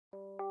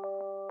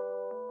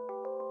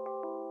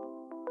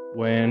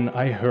When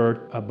I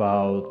heard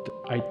about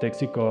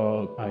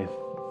iTexico, I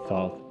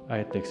thought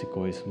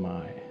iTexico is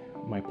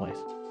my place.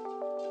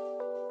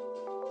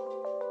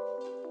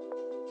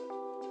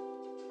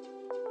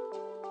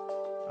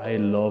 I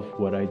love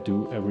what I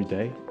do every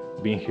day.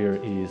 Being here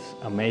is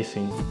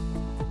amazing.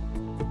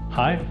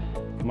 Hi,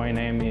 my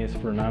name is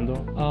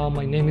Fernando.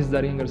 My name is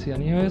Darín Garcia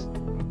Nieves.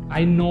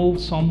 I know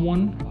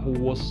someone who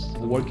was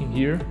working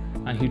here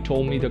and he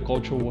told me the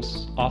culture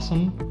was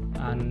awesome,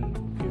 and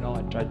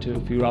I tried to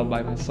figure out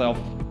by myself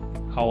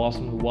how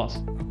awesome it was.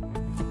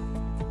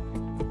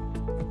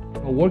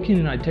 Working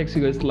in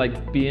iTexico is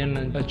like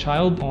being a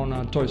child on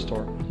a toy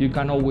store. You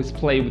can always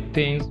play with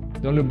things.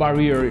 The only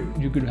barrier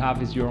you could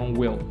have is your own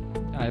will.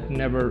 I've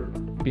never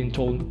been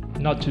told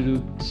not to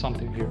do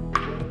something here.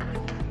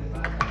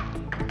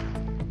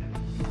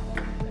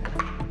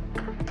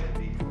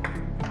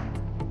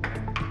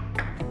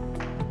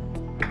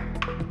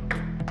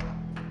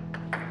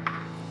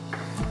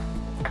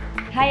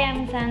 Hi,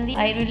 I'm Sandy.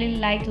 I really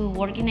like to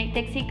work in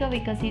iTexico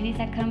because it is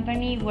a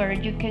company where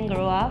you can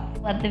grow up.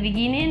 At the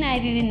beginning, I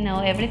didn't know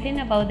everything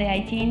about the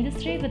IT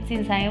industry, but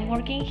since I am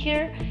working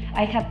here,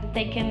 I have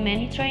taken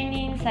many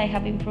trainings, I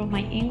have improved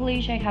my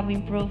English, I have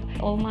improved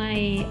all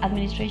my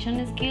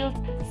administration skills,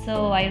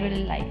 so I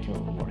really like to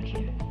work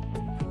here.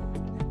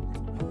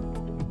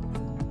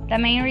 The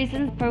main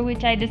reasons for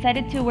which I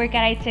decided to work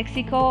at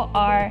iTexico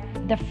are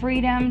the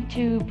freedom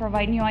to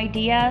provide new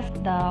ideas,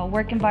 the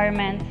work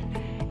environment,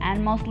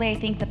 and mostly I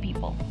think the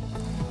people.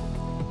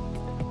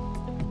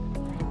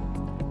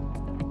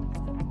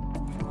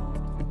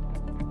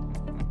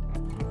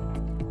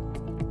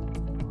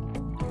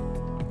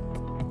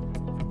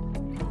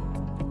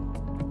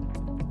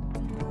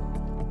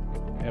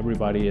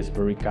 Everybody is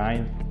very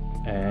kind,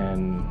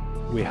 and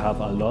we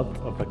have a lot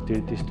of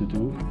activities to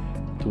do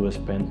to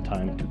spend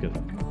time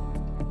together.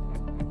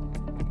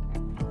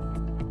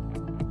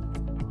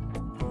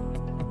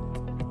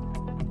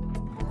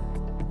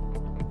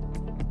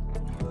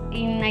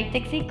 In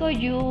iTexico,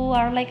 you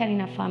are like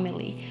in a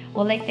family.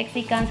 All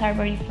iTexicans are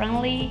very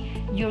friendly.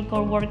 Your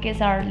co-workers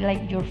are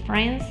like your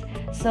friends.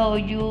 So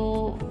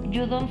you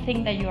don't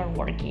think that you are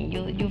working.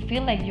 You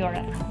feel like you're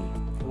at home.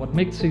 What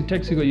makes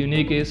iTexico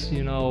unique is,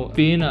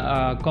 being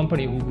a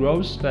company who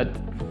grows, but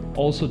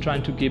also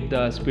trying to keep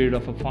the spirit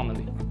of a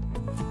family.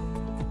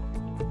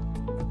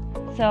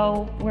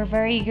 So we're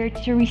very eager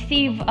to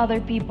receive other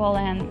people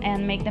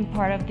and make them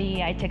part of the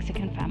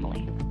iTexican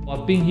family.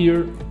 I've been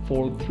here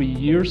for 3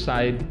 years.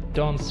 I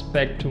don't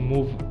expect to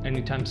move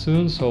anytime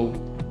soon, so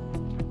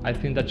I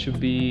think that should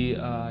be,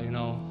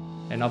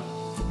 enough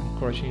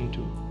encouraging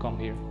to come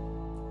here.